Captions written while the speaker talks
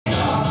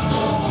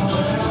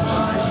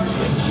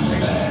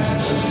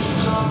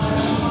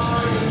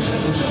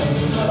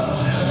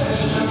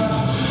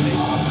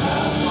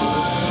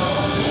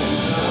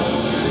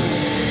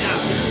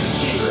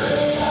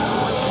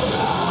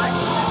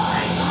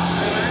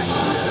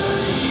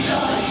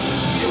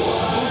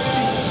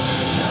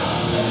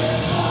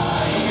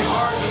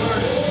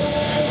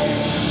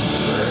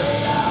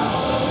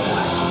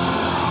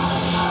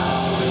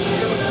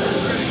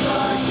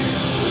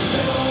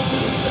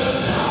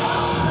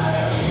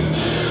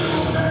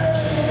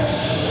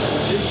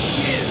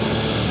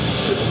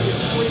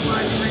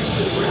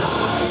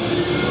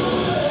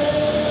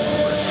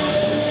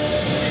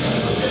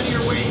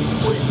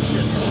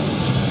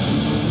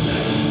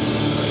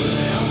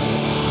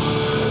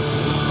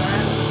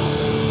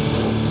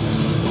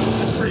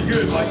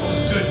Michael.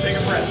 Good. Take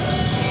a breath.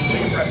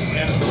 Take a breath.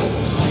 Stand up.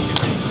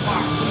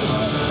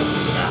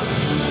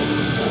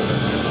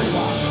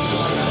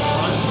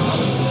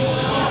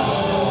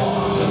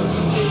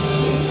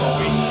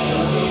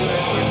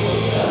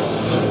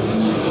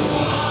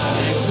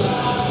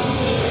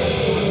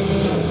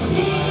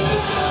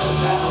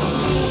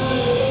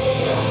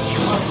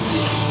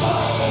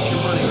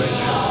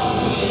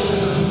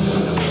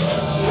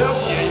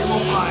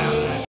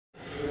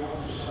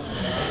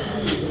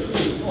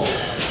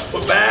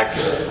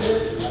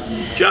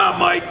 Job,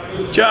 Mike.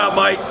 Job,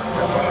 Mike.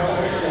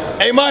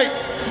 Hey, Mike.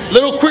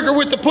 Little quicker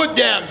with the put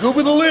down. Good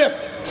with the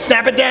lift.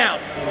 Snap it down.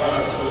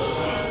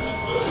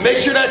 Make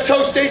sure that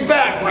toe stays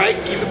back,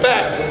 right? Keep it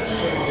back.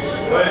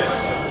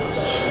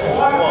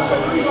 Come on,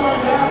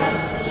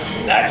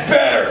 that's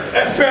better.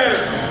 That's better.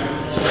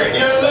 Straighten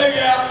the other leg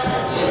out.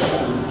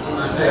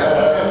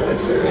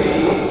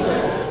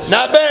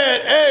 Not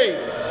bad.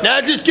 Hey,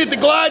 now just get the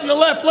glide in the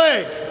left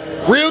leg.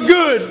 Real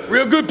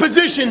good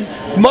position.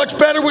 Much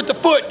better with the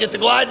foot. Get the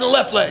glide in the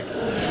left leg.